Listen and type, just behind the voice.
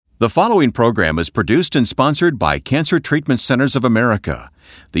The following program is produced and sponsored by Cancer Treatment Centers of America.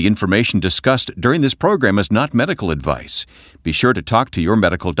 The information discussed during this program is not medical advice. Be sure to talk to your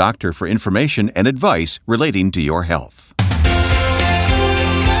medical doctor for information and advice relating to your health.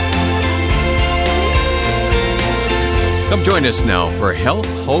 Come join us now for Health,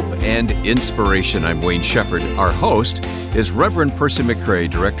 Hope, and Inspiration. I'm Wayne Shepherd. Our host is Reverend Percy McCray,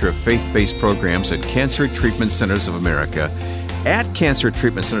 Director of Faith-Based Programs at Cancer Treatment Centers of America. At Cancer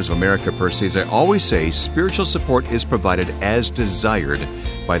Treatment Centers of America, Percy, as I always say, spiritual support is provided as desired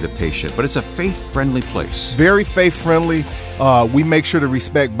by the patient, but it's a faith-friendly place. Very faith-friendly. We make sure to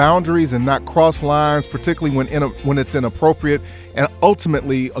respect boundaries and not cross lines, particularly when it's inappropriate. And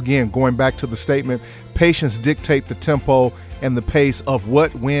ultimately, again, going back to the statement, patients dictate the tempo and the pace of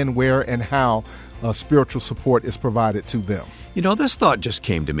what, when, where, and how spiritual support is provided to them. You know, this thought just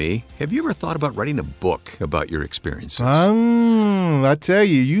came to me. Have you ever thought about writing a book about your experiences? I tell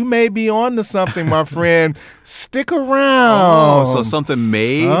you, you may be on to something, my friend. Stick around. Oh, so something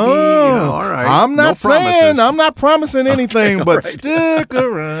maybe, all right. I'm not saying, I'm not promising anything, okay, but right. Stick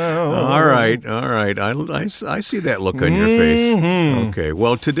around. All right. I see that look on your face. Okay,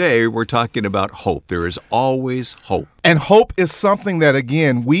 well, today we're talking about hope. There is always hope. And hope is something that,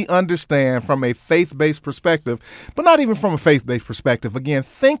 again, we understand from a faith-based perspective, but not even from a faith-based perspective. Again,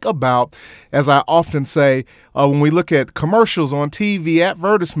 think about, as I often say, when we look at commercials on TV,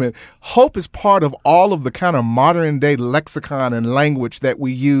 advertisement, hope is part of all of the kind of modern-day lexicon and language that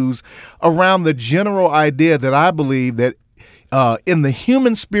we use around the general idea that I believe that in the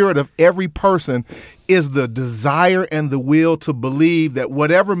human spirit of every person is the desire and the will to believe that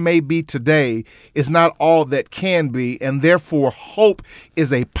whatever may be today is not all that can be, and therefore hope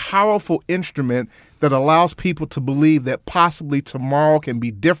is a powerful instrument that allows people to believe that possibly tomorrow can be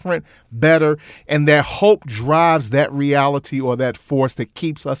different, better, and that hope drives that reality or that force that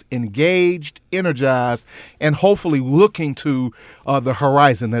keeps us engaged, energized, and hopefully looking to the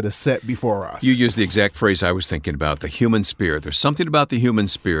horizon that is set before us. You used the exact phrase I was thinking about, the human spirit. There's something about the human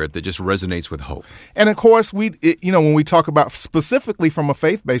spirit that just resonates with hope. And of course, when we talk about specifically from a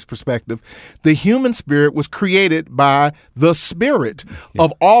faith-based perspective, the human spirit was created by the spirit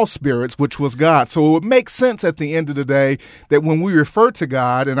of all spirits, which was God. So it would make sense at the end of the day that when we refer to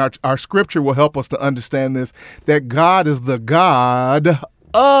God, and our scripture will help us to understand this, that God is the God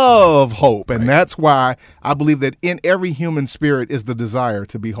of hope. And that's why I believe that in every human spirit is the desire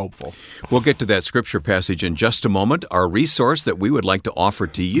to be hopeful. We'll get to that scripture passage in just a moment. Our resource that we would like to offer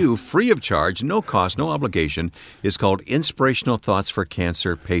to you free of charge, no cost, no obligation, is called Inspirational Thoughts for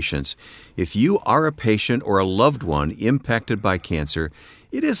Cancer Patients. If you are a patient or a loved one impacted by cancer,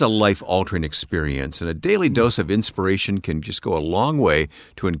 it is a life-altering experience, and a daily dose of inspiration can just go a long way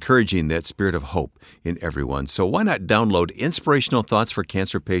to encouraging that spirit of hope in everyone. So why not download Inspirational Thoughts for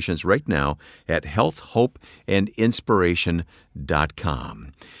Cancer Patients right now at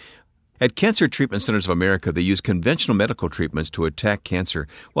healthhopeandinspiration.com. At Cancer Treatment Centers of America, they use conventional medical treatments to attack cancer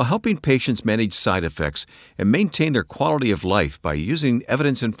while helping patients manage side effects and maintain their quality of life by using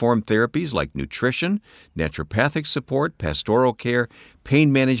evidence-informed therapies like nutrition, naturopathic support, pastoral care,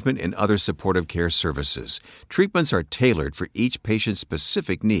 pain management, and other supportive care services. Treatments are tailored for each patient's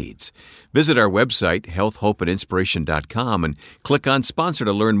specific needs. Visit our website, healthhopeandinspiration.com, and click on Sponsor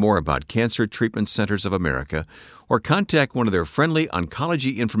to learn more about Cancer Treatment Centers of America, or contact one of their friendly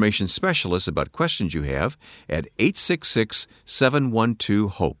oncology information specialists about questions you have at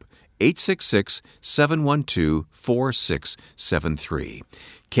 866-712-HOPE, 866-712-4673.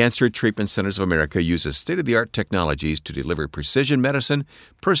 Cancer Treatment Centers of America uses state-of-the-art technologies to deliver precision medicine,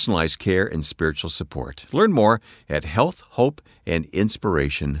 personalized care, and spiritual support. Learn more at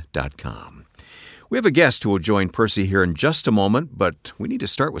healthhopeandinspiration.com. We have a guest who will join Percy here in just a moment, but we need to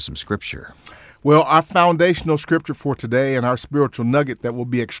start with some scripture. Well, our foundational scripture for today and our spiritual nugget that will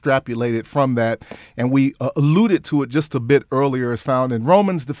be extrapolated from that, and we alluded to it just a bit earlier, is found in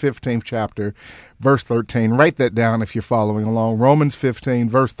Romans, the 15th chapter, verse 13. Write that down if you're following along. Romans 15,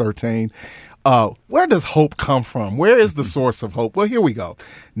 verse 13. Where does hope come from? Where is the source of hope? Well, here we go.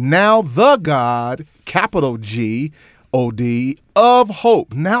 Now the God, capital G-O-D, of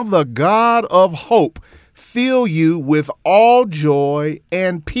hope. Now the God of hope fill you with all joy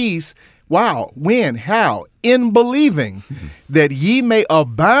and peace. Wow. When? How? In believing, that ye may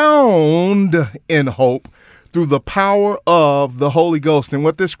abound in hope through the power of the Holy Ghost. And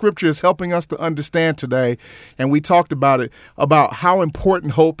what this scripture is helping us to understand today, and we talked about it, about how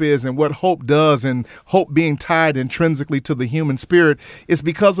important hope is and what hope does, and hope being tied intrinsically to the human spirit, is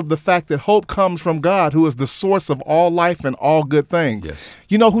because of the fact that hope comes from God, who is the source of all life and all good things. Yes.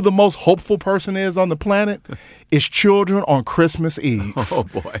 You know who the most hopeful person is on the planet? It's children on Christmas Eve. Oh,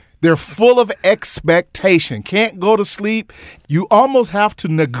 boy. They're full of expectation, can't go to sleep. You almost have to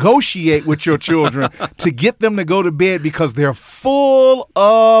negotiate with your children to get them to go to bed because they're full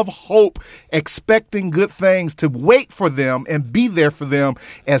of hope, expecting good things, to wait for them and be there for them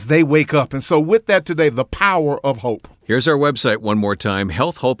as they wake up. And so with that today, the power of hope. Here's our website one more time,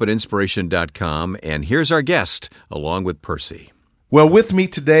 healthhopeandinspiration.com. And here's our guest, along with Percy. Well, with me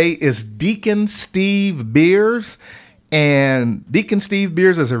today is Deacon Steve Beers. And Deacon Steve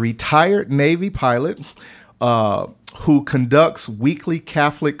Beers is a retired Navy pilot who conducts weekly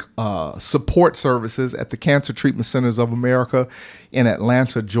Catholic support services at the Cancer Treatment Centers of America in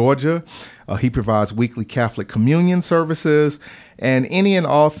Atlanta, Georgia. He provides weekly Catholic communion services and any and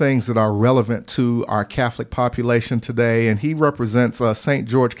all things that are relevant to our Catholic population today. And he represents St.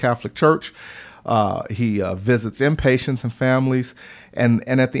 George Catholic Church. He visits inpatients and families. And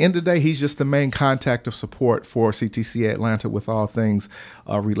at the end of the day, he's just the main contact of support for CTCA Atlanta with all things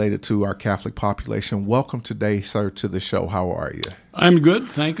related to our Catholic population. Welcome today, sir, to the show. How are you? I'm good.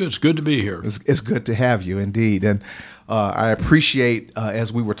 Thank you. It's good to be here. It's good to have you, indeed. And I appreciate,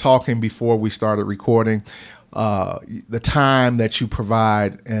 as we were talking before we started recording, the time that you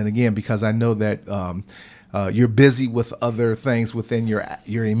provide. And again, because I know that you're busy with other things within your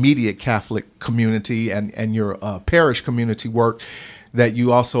immediate Catholic community and your parish community work, that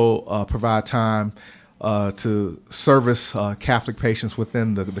you also provide time to service Catholic patients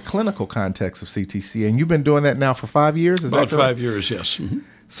within the clinical context of CTC. And you've been doing that now for 5 years? About 5 years, yes. Mm-hmm.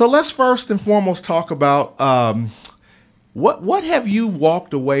 So let's first and foremost talk about what have you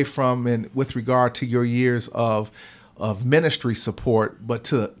walked away from with regard to your years of ministry support, but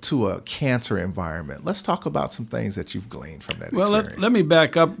to a cancer environment. Let's talk about some things that you've gleaned from that experience. Well, let me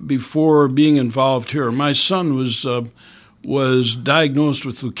back up before being involved here. My son was diagnosed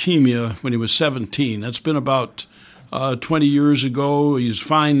with leukemia when he was 17. That's been about 20 years ago. He's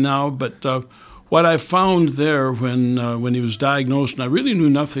fine now, but what I found there when he was diagnosed, and I really knew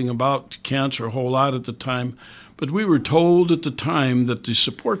nothing about cancer a whole lot at the time, but we were told at the time that the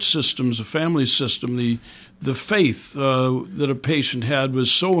support systems, the family system, the faith that a patient had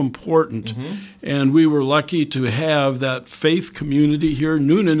was so important. Mm-hmm. And we were lucky to have that faith community here.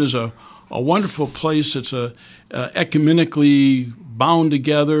 Noonan is a wonderful place. It's ecumenically bound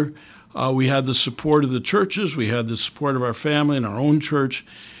together. We had the support of the churches. We had the support of our family and our own church.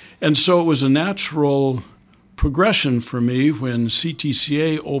 And so it was a natural progression for me when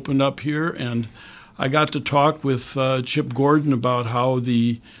CTCA opened up here, and I got to talk with Chip Gordon about how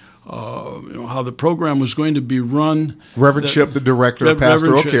the program was going to be run. Reverend Chip, the director of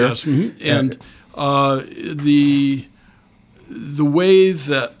pastoral care. Yes. Mm-hmm. And the way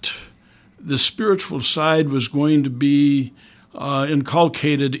that the spiritual side was going to be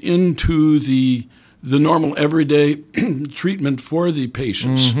inculcated into the normal everyday treatment for the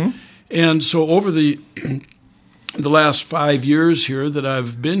patients. Mm-hmm. And so over the last 5 years here that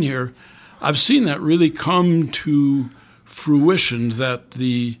I've been here, I've seen that really come to fruition, that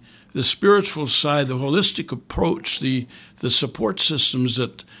the spiritual side, the holistic approach, the support systems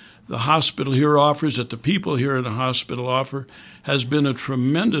that the hospital here offers, that the people here in the hospital offer, has been a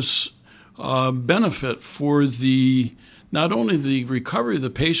tremendous benefit for not only the recovery of the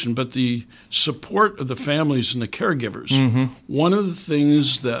patient, but the support of the families and the caregivers. Mm-hmm. One of the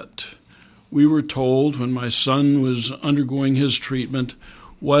things that we were told when my son was undergoing his treatment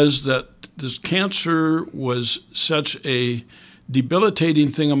was that this cancer was such a debilitating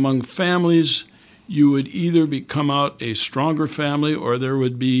thing among families. You would either become out a stronger family, or there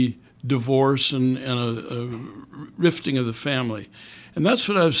would be divorce and a rifting of the family. And that's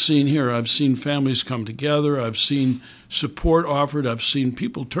what I've seen here. I've seen families come together. I've seen support offered. I've seen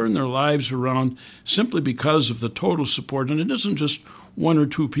people turn their lives around simply because of the total support. And it isn't just one or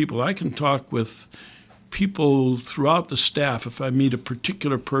two people. I can talk with people throughout the staff. If I meet a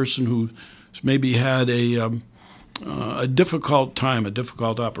particular person who's maybe had a difficult time, a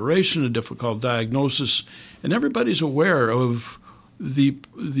difficult operation, a difficult diagnosis, and everybody's aware of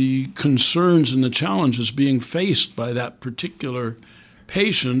the concerns and the challenges being faced by that particular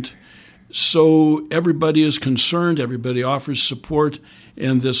patient. So everybody is concerned, everybody offers support,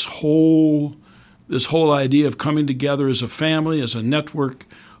 and this whole idea of coming together as a family, as a network,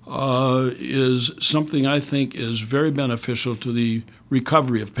 is something I think is very beneficial to the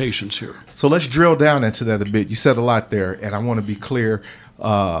recovery of patients here. So let's drill down into that a bit. You said a lot there, and I want to be clear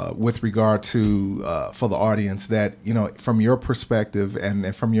with regard to, for the audience, that, from your perspective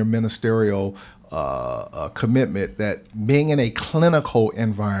and from your ministerial commitment, that being in a clinical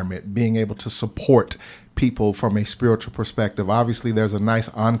environment, being able to support people from a spiritual perspective, obviously there's a nice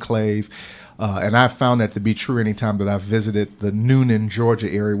enclave, and I've found that to be true anytime that I've visited the Noonan, Georgia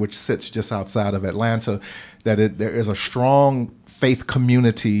area, which sits just outside of Atlanta, that there is a strong faith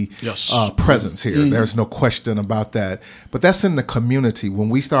community presence here. There's no question about that. But that's in the community. When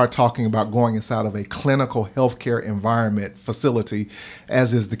we start talking about going inside of a clinical healthcare environment facility,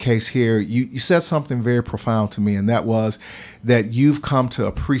 as is the case here, you said something very profound to me, and that was that you've come to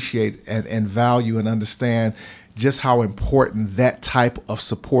appreciate and value and understand just how important that type of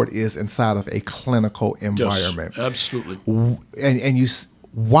support is inside of a clinical environment. Yes, absolutely.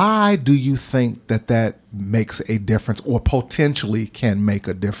 Why do you think that makes a difference, or potentially can make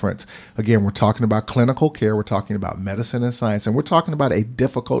a difference? Again, we're talking about clinical care, we're talking about medicine and science, and we're talking about a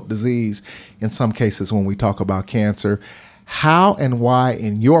difficult disease in some cases when we talk about cancer. How and why,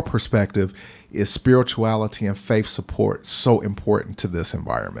 in your perspective, is spirituality and faith support so important to this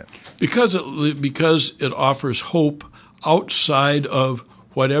environment? Because it offers hope outside of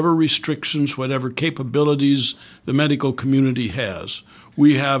whatever restrictions, whatever capabilities the medical community has.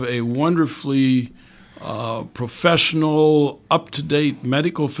 We have a wonderfully professional, up-to-date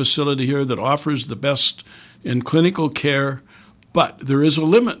medical facility here that offers the best in clinical care, but there is a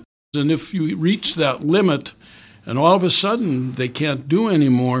limit. And if you reach that limit and all of a sudden they can't do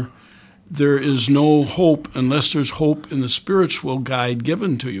anymore, there is no hope unless there's hope in the spiritual guide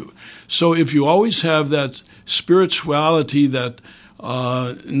given to you. So if you always have that spirituality, that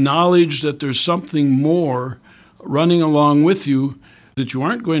knowledge that there's something more running along with you, that you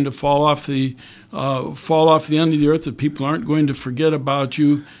aren't going to fall off the end of the earth, that people aren't going to forget about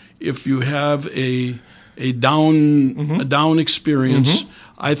you if you have a down experience.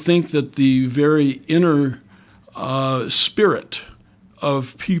 I think that the very inner spirit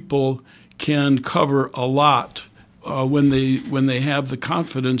of people can cover a lot when they have the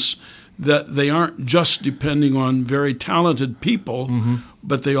confidence that they aren't just depending on very talented people,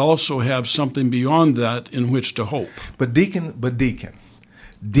 but they also have something beyond that in which to hope. But Deacon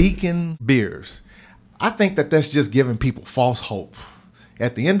Beers, I think that's just giving people false hope.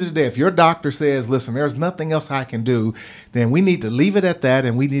 At the end of the day, if your doctor says, listen, there's nothing else I can do, then we need to leave it at that,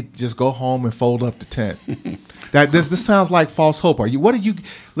 and we need to just go home and fold up the tent. This sounds like false hope.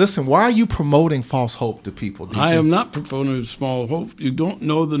 Listen, why are you promoting false hope to people? I am not promoting small hope. You don't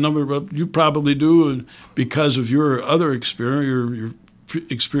know the number of, you probably do because of your other experience, your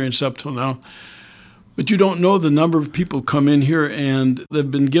experience up till now. But you don't know the number of people come in here and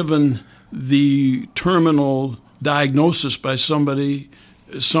they've been given the terminal diagnosis by somebody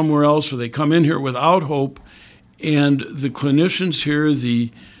somewhere else, or they come in here without hope, and the clinicians here, the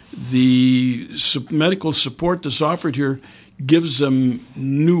medical support that's offered here gives them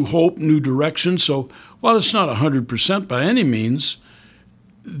new hope, new direction. So while it's not 100% by any means,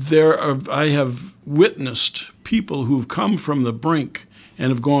 I have witnessed people who've come from the brink and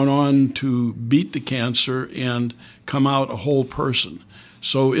have gone on to beat the cancer and come out a whole person.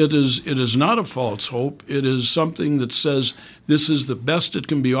 So it is not a false hope. It is something that says this is the best it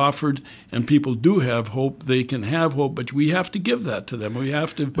can be offered, and people do have hope. They can have hope, but we have to give that to them. We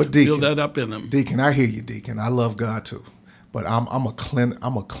have to build that up in them. Deacon, I hear you, Deacon. I love God too. But I'm a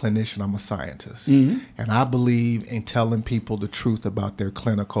clinician, I'm a scientist. And I believe in telling people the truth about their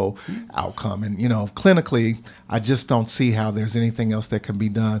clinical outcome. And, clinically, I just don't see how there's anything else that can be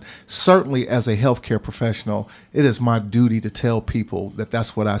done. Certainly, as a healthcare professional, it is my duty to tell people that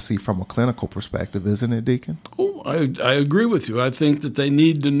that's what I see from a clinical perspective, isn't it, Deacon? Oh, I agree with you. I think that they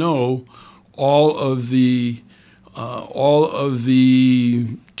need to know all of the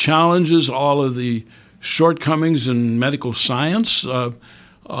challenges, all of the shortcomings in medical science,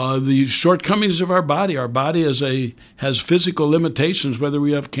 the shortcomings of our body. Our body has physical limitations, whether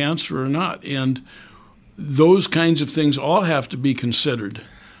we have cancer or not, and those kinds of things all have to be considered.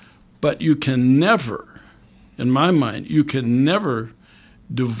 But you can never, in my mind,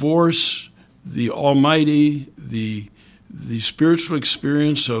 divorce the Almighty, the spiritual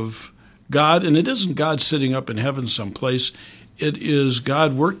experience of God, and it isn't God sitting up in heaven someplace. It is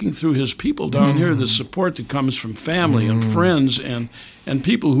God working through his people down here, the support that comes from family and friends and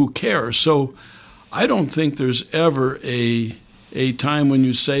people who care. So I don't think there's ever a time when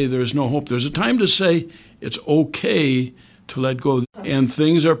you say there's no hope. There's a time to say it's okay to let go. and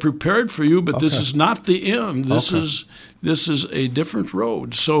things are prepared for you, but this Okay. is not the end. This Okay. is a different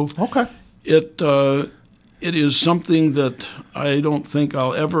road. So Okay. it is something that I don't think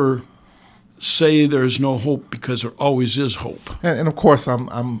I'll ever say there's no hope, because there always is hope. And of course,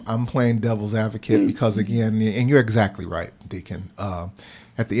 I'm playing devil's advocate because, again, and you're exactly right, Deacon.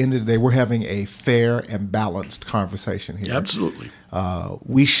 At the end of the day, we're having a fair and balanced conversation here. Absolutely.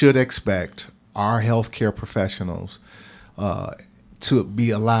 We should expect our healthcare professionals to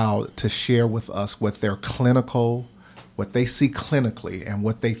be allowed to share with us what they see clinically, and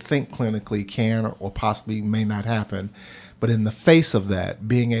what they think clinically can or possibly may not happen. But in the face of that,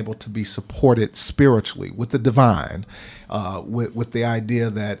 being able to be supported spiritually with the divine, with the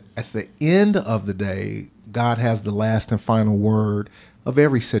idea that at the end of the day, God has the last and final word of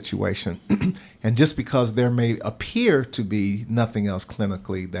every situation. And just because there may appear to be nothing else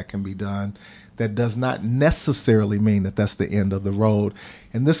clinically that can be done, that does not necessarily mean that that's the end of the road.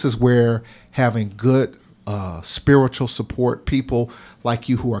 And this is where having good spiritual support, people like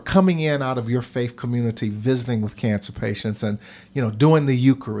you who are coming in out of your faith community, visiting with cancer patients, and doing the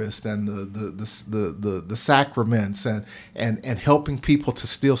Eucharist and the sacraments, and helping people to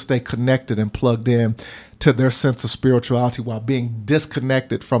still stay connected and plugged in to their sense of spirituality while being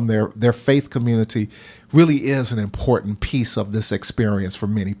disconnected from their faith community, really is an important piece of this experience for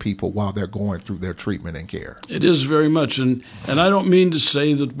many people while they're going through their treatment and care. It is very much, and I don't mean to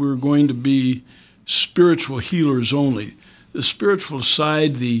say that we're going to be spiritual healers only. The spiritual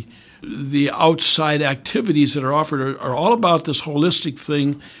side, the outside activities that are offered are all about this holistic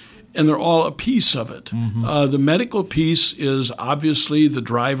thing, and they're all a piece of it. Mm-hmm. The medical piece is obviously the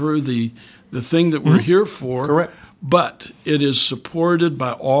driver, the thing that we're here for. Correct. But it is supported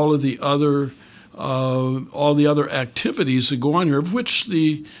by all the other activities that go on here, of which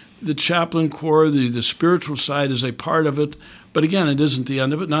the chaplain corps, the spiritual side, is a part of it. But again, it isn't the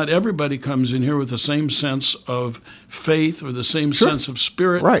end of it. Not everybody comes in here with the same sense of faith or the same sense of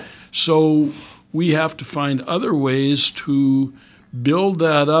spirit. Right. So we have to find other ways to build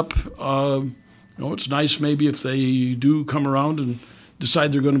that up. It's nice maybe if they do come around and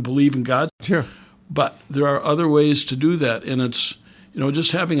decide they're going to believe in God. Sure. But there are other ways to do that. And it's,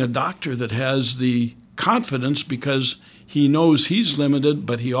 just having a doctor that has the confidence, because he knows he's limited,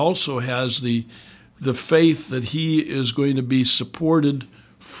 but he also has the faith that he is going to be supported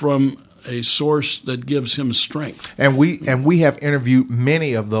from a source that gives him strength. And we have interviewed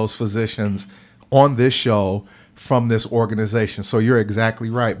many of those physicians on this show from this organization. So you're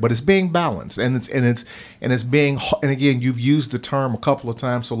exactly right. But it's being balanced, and it's being, and again, you've used the term a couple of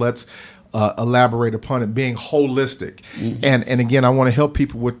times, so let's elaborate upon it, being holistic. Mm-hmm. And again, I want to help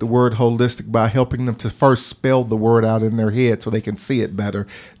people with the word holistic by helping them to first spell the word out in their head so they can see it better.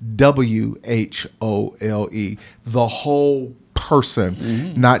 WHOLE, the whole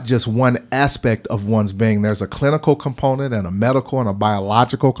person, not just one aspect of one's being. There's a clinical component and a medical and a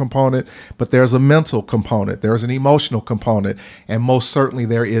biological component, but there's a mental component, there's an emotional component, and most certainly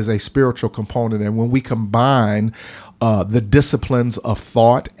there is a spiritual component. And when we combine the disciplines of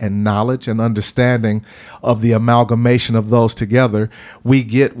thought and knowledge and understanding of the amalgamation of those together, we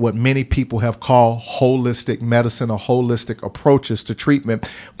get what many people have called holistic medicine or holistic approaches to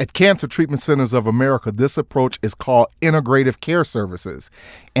treatment. At Cancer Treatment Centers of America, this approach is called integrative care services.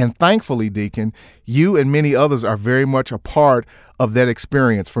 And thankfully, Deacon, you and many others are very much a part of that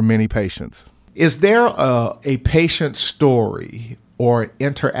experience for many patients. Is there a patient story or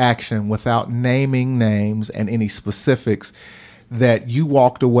interaction, without naming names and any specifics, that you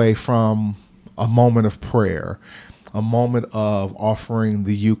walked away from a moment of prayer, a moment of offering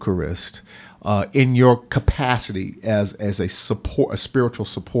the Eucharist, in your capacity as a spiritual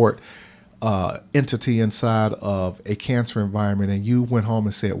support entity inside of a cancer environment, and you went home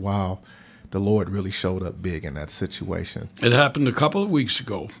and said, wow, the Lord really showed up big in that situation? It happened a couple of weeks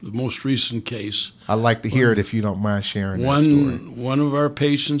ago, the most recent case. I'd like to hear it if you don't mind sharing that story. One of our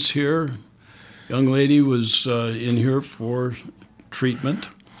patients here, young lady, was in here for treatment,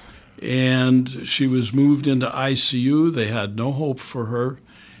 and she was moved into ICU. They had no hope for her,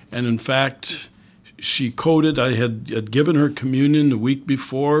 and in fact, she coded. I had given her communion the week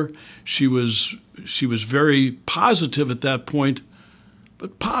before. She was very positive at that point,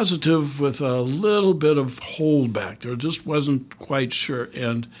 but positive with a little bit of holdback. There just wasn't quite sure.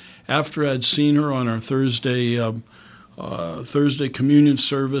 And after I'd seen her on our Thursday communion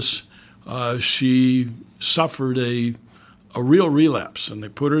service, she suffered a real relapse, and they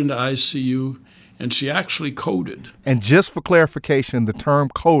put her into ICU, and she actually coded. And just for clarification, the term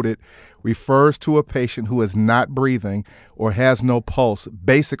coded refers to a patient who is not breathing or has no pulse.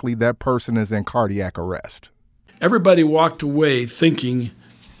 Basically, that person is in cardiac arrest. everybody walked away thinking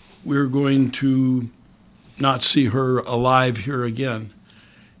we were going to not see her alive here again.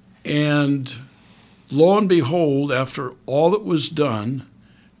 And lo and behold, after all that was done,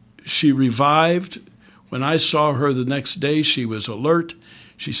 she revived. When I saw her the next day, she was alert.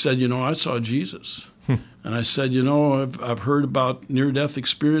 She said, I saw Jesus. And I said, I've heard about near-death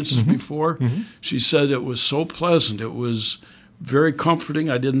experiences before. She said it was so pleasant. It was very comforting.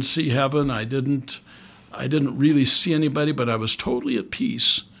 I didn't see heaven. I didn't really see anybody, but I was totally at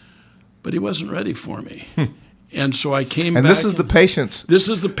peace. But he wasn't ready for me. And so I came back. And this is the patient's. This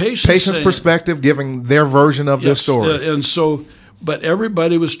is the patient's perspective, giving their version of this story. And so, but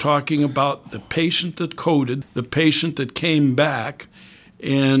everybody was talking about the patient that coded, the patient that came back,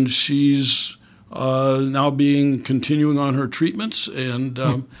 and she's now continuing on her treatments. And,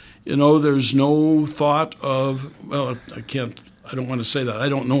 there's no thought of, I don't want to say that. I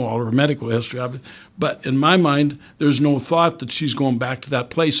don't know all her medical history of it. But in my mind, there's no thought that she's going back to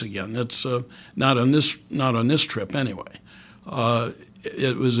that place again. It's not on this trip anyway.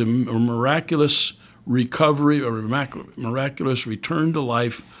 It was a miraculous recovery, or miraculous return to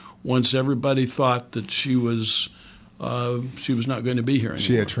life once everybody thought that she was not going to be here anymore.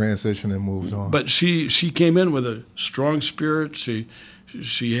 She had transitioned and moved on. But she came in with a strong spirit. She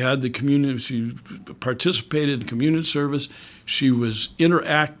had the communion. She participated in communion service. She was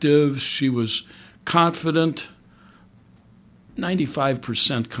interactive. She was confident,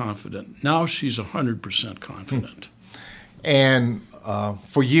 95% confident. Now she's 100% confident. And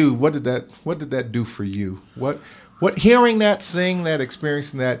for you, what did that do for you? What hearing that, seeing that,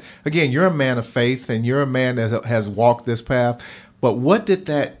 experiencing that? Again, you're a man of faith, and you're a man that has walked this path. But what did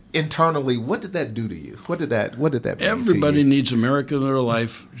that internally? What did that do to you? What did that mean to you? Everybody needs a miracle in their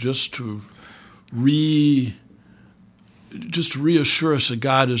life just to reassure us that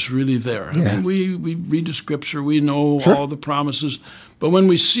God is really there. Yeah. I mean, we read the scripture, we know all the promises, but when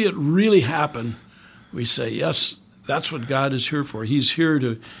we see it really happen, we say, yes, that's what God is here for. He's here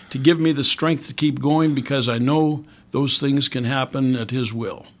to give me the strength to keep going, because I know those things can happen at His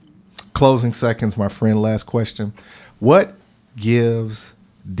will. Closing seconds, my friend, last question. What gives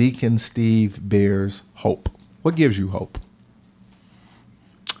Deacon Steve Beers hope? What gives you hope?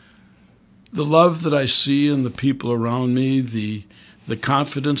 The love that I see in the people around me, the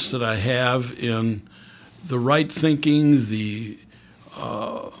confidence that I have in the right thinking, the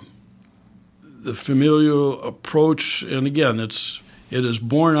familial approach, and again, it is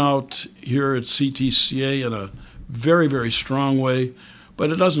borne out here at CTCA in a very, very strong way. But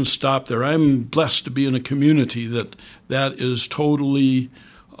it doesn't stop there. I'm blessed to be in a community that is totally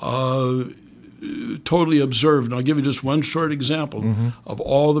observed. And I'll give you just one short example of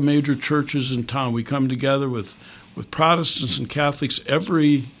all the major churches in town. We come together with Protestants and Catholics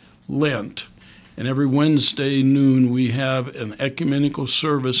every Lent, and every Wednesday noon we have an ecumenical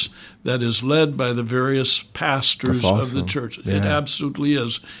service that is led by the various pastors of the church. Yeah. It absolutely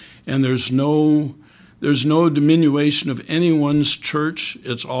is. And there's no diminution of anyone's church.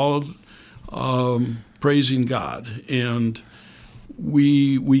 It's all praising God. And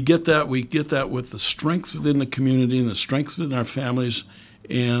we get that. We get that with the strength within the community and the strength within our families.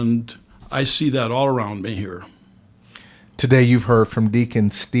 And I see that all around me here. Today you've heard from Deacon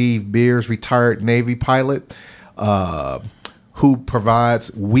Steve Beers, retired Navy pilot, who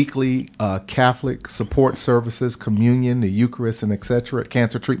provides weekly Catholic support services, communion, the Eucharist, and et cetera, at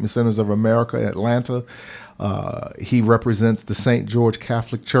Cancer Treatment Centers of America in Atlanta. He represents the St. George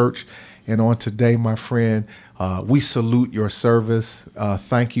Catholic Church. And on today, my friend, we salute your service.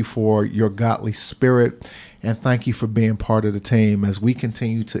 Thank you for your godly spirit. And thank you for being part of the team as we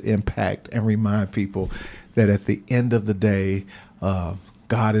continue to impact and remind people that at the end of the day,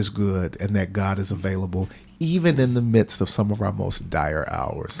 God is good and that God is available, even in the midst of some of our most dire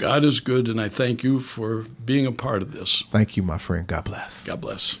hours. God is good, and I thank you for being a part of this. Thank you, my friend. God bless. God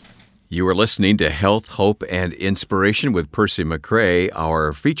bless. You are listening to Health, Hope, and Inspiration with Percy McCray.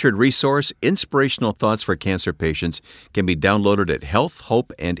 Our featured resource, Inspirational Thoughts for Cancer Patients, can be downloaded at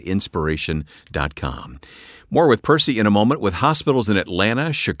healthhopeandinspiration.com. More with Percy in a moment. With hospitals in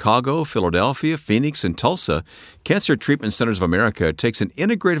Atlanta, Chicago, Philadelphia, Phoenix, and Tulsa, Cancer Treatment Centers of America takes an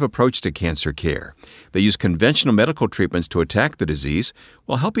integrative approach to cancer care. They use conventional medical treatments to attack the disease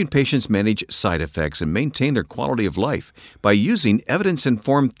while helping patients manage side effects and maintain their quality of life by using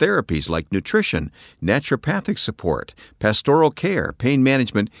evidence-informed therapies like nutrition, naturopathic support, pastoral care, pain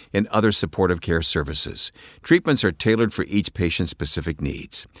management, and other supportive care services. Treatments are tailored for each patient's specific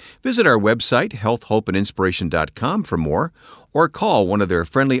needs. Visit our website, healthhopeandinspiration.com, for more, or call one of their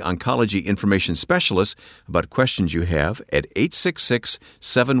friendly oncology information specialists about questions you have at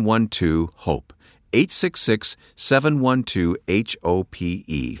 866-712-HOPE.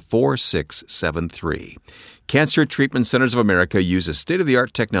 866-712-HOPE 4673. Cancer Treatment Centers of America uses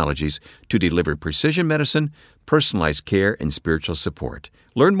state-of-the-art technologies to deliver precision medicine, personalized care, and spiritual support.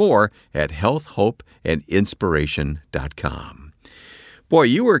 Learn more at healthhopeandinspiration.com. Boy,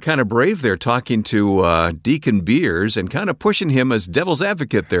 you were kind of brave there talking to Deacon Beers and kind of pushing him as devil's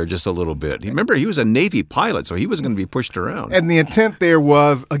advocate there just a little bit. Remember, he was a Navy pilot, so he wasn't going to be pushed around. And the intent there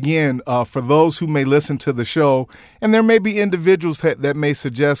was, again, for those who may listen to the show, and there may be individuals that may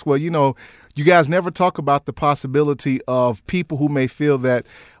suggest, well, you guys never talk about the possibility of people who may feel that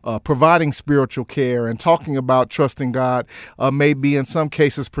providing spiritual care and talking about trusting God may be in some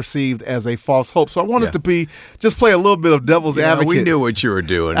cases perceived as a false hope. So I wanted to just play a little bit of devil's advocate. We knew what you were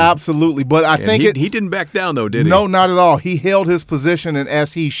doing. Absolutely. But I think he didn't back down, though, did he? No, not at all. He held his position, and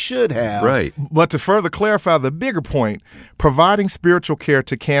as he should have. Right. But to further clarify the bigger point, providing spiritual care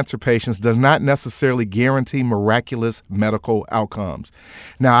to cancer patients does not necessarily guarantee miraculous medical outcomes.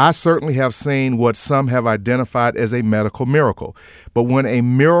 Now, I certainly have seen what some have identified as a medical miracle. But when a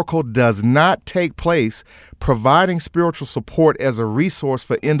miracle does not take place, providing spiritual support as a resource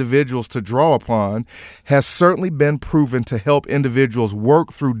for individuals to draw upon has certainly been proven to help individuals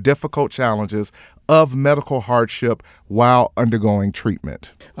work through difficult challenges of medical hardship while undergoing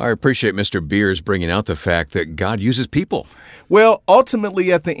treatment. I appreciate Mr. Beers bringing out the fact that God uses people. Well,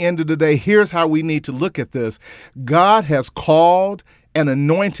 ultimately, at the end of the day, here's how we need to look at this. God has called and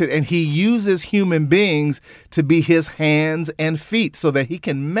anointed, and he uses human beings to be his hands and feet so that he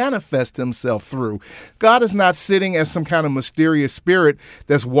can manifest himself through. God is not sitting as some kind of mysterious spirit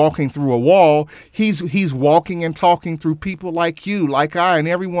that's walking through a wall. He's walking and talking through people like you, like I, and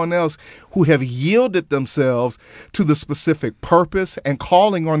everyone else who have yielded themselves to the specific purpose and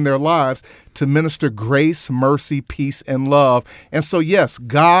calling on their lives to minister grace, mercy, peace, and love. And so, yes,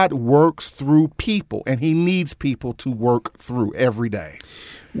 God works through people, and he needs people to work through every day.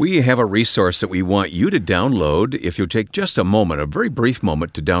 We have a resource that we want you to download. If you'll take just a moment, a very brief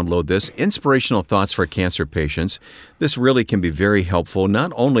moment to download this, Inspirational Thoughts for Cancer Patients. This really can be very helpful,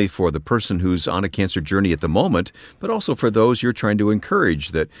 not only for the person who's on a cancer journey at the moment, but also for those you're trying to encourage,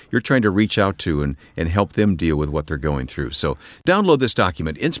 that you're trying to reach out to and help them deal with what they're going through. So download this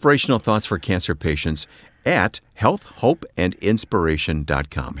document, Inspirational Thoughts for Cancer Patients, at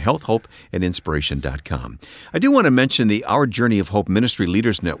healthhopeandinspiration.com, healthhopeandinspiration.com. I do want to mention the Our Journey of Hope Ministry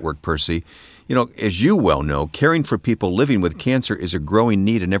Leaders Network, Percy. As you well know, caring for people living with cancer is a growing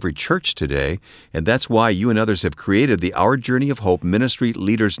need in every church today, and that's why you and others have created the Our Journey of Hope Ministry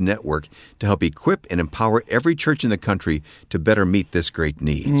Leaders Network to help equip and empower every church in the country to better meet this great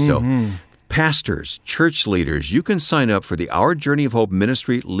need. Mm-hmm. So, pastors, church leaders, you can sign up for the Our Journey of Hope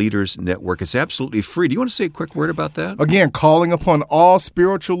Ministry Leaders Network. It's absolutely free. Do you want to say a quick word about that? Again, calling upon all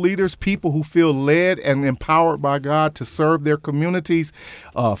spiritual leaders, people who feel led and empowered by God to serve their communities,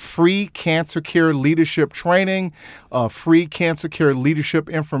 free cancer care leadership training, free cancer care leadership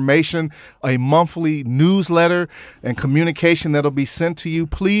information, a monthly newsletter and communication that'll be sent to you.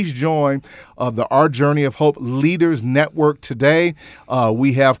 Please join the Our Journey of Hope Leaders Network today.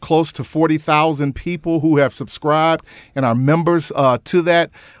 We have close to 40,000 people who have subscribed and are members to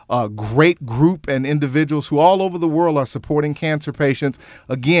that great group and individuals who all over the world are supporting cancer patients.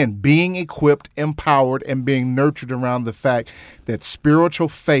 Again, being equipped, empowered, and being nurtured around the fact that spiritual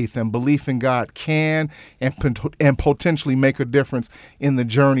faith and belief in God can and potentially make a difference in the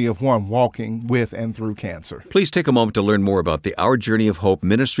journey of one walking with and through cancer. Please take a moment to learn more about the Our Journey of Hope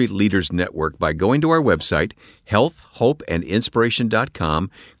Ministry Leaders Network by going to our website, healthhopeandinspiration.com.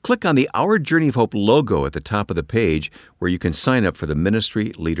 Click on the Our Journey of Hope logo at the top of the page where you can sign up for the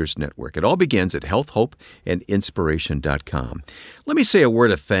Ministry Leaders Network. It all begins at healthhopeandinspiration.com. Let me say a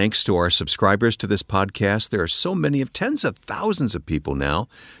word of thanks to our subscribers to this podcast. There are so many, of tens of thousands of people now.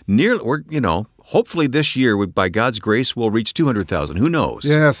 Hopefully this year, by God's grace, we'll reach 200,000. Who knows?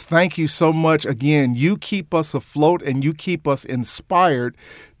 Yes, thank you so much. Again, you keep us afloat and you keep us inspired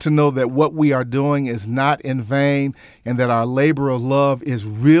to know that what we are doing is not in vain and that our labor of love is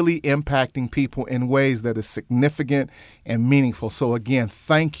really impacting people in ways that is significant and meaningful. So again,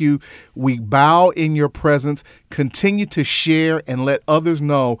 thank you. We bow in your presence. Continue to share and let others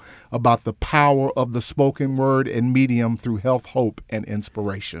know about the power of the spoken word and medium through health, hope, and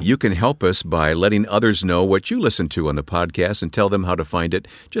inspiration. You can help us by letting others know what you listen to on the podcast and tell them how to find it.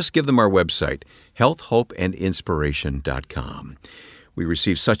 Just give them our website, healthhopeandinspiration.com. We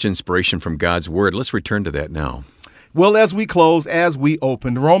receive such inspiration from God's Word. Let's return to that now. Well, as we close, as we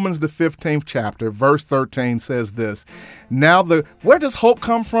open, Romans the 15th chapter, verse 13 says this. Now, where does hope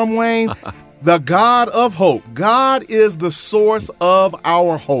come from, Wayne? The God of hope. God is the source of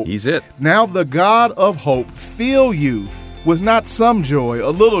our hope. He's it. Now the God of hope fill you with not some joy,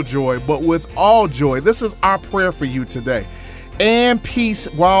 a little joy, but with all joy. This is our prayer for you today. And peace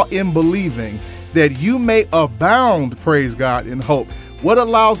while in believing, that you may abound, praise God, in hope. What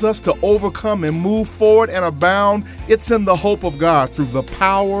allows us to overcome and move forward and abound? It's in the hope of God through the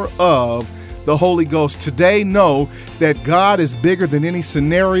power of the Holy Ghost. Today, know that God is bigger than any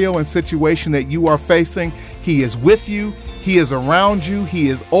scenario and situation that you are facing. He is with you. He is around you. He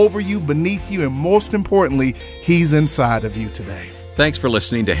is over you, beneath you, and most importantly, He's inside of you today. Thanks for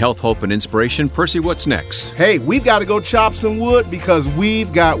listening to Health, Hope, and Inspiration. Percy, what's next? Hey, we've got to go chop some wood because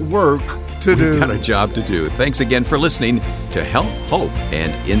we've got work to do. We've got a job to do. Thanks again for listening to Health, Hope,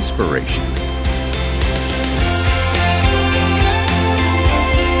 and Inspiration.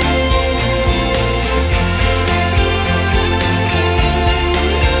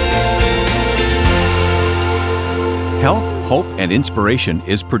 Health, Hope, and Inspiration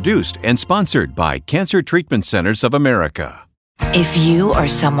is produced and sponsored by Cancer Treatment Centers of America. If you or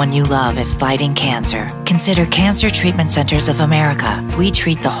someone you love is fighting cancer, consider Cancer Treatment Centers of America. We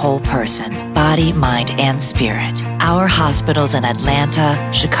treat the whole person, body, mind, and spirit. Our hospitals in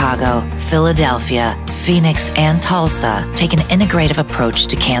Atlanta, Chicago, Philadelphia, Phoenix, and Tulsa take an integrative approach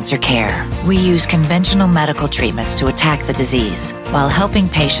to cancer care. We use conventional medical treatments to attack the disease while helping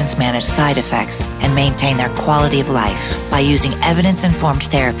patients manage side effects and maintain their quality of life by using evidence-informed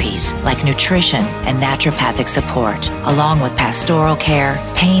therapies like nutrition and naturopathic support, along with pastoral care,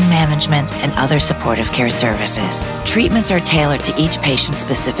 pain management, and other supportive care services. Treatments are tailored to each patient's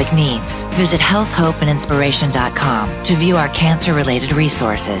specific needs. Visit healthhopeandinspiration.com to view our cancer-related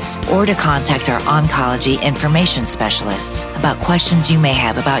resources or to contact our oncology information specialists about questions you may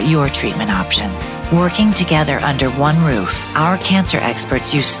have about your treatment options. Working together under one roof, our cancer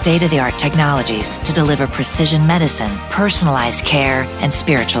experts use state-of-the-art technologies to deliver precision medicine, personalized care, and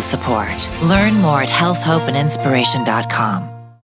spiritual support. Learn more at healthhopeandinspiration.com.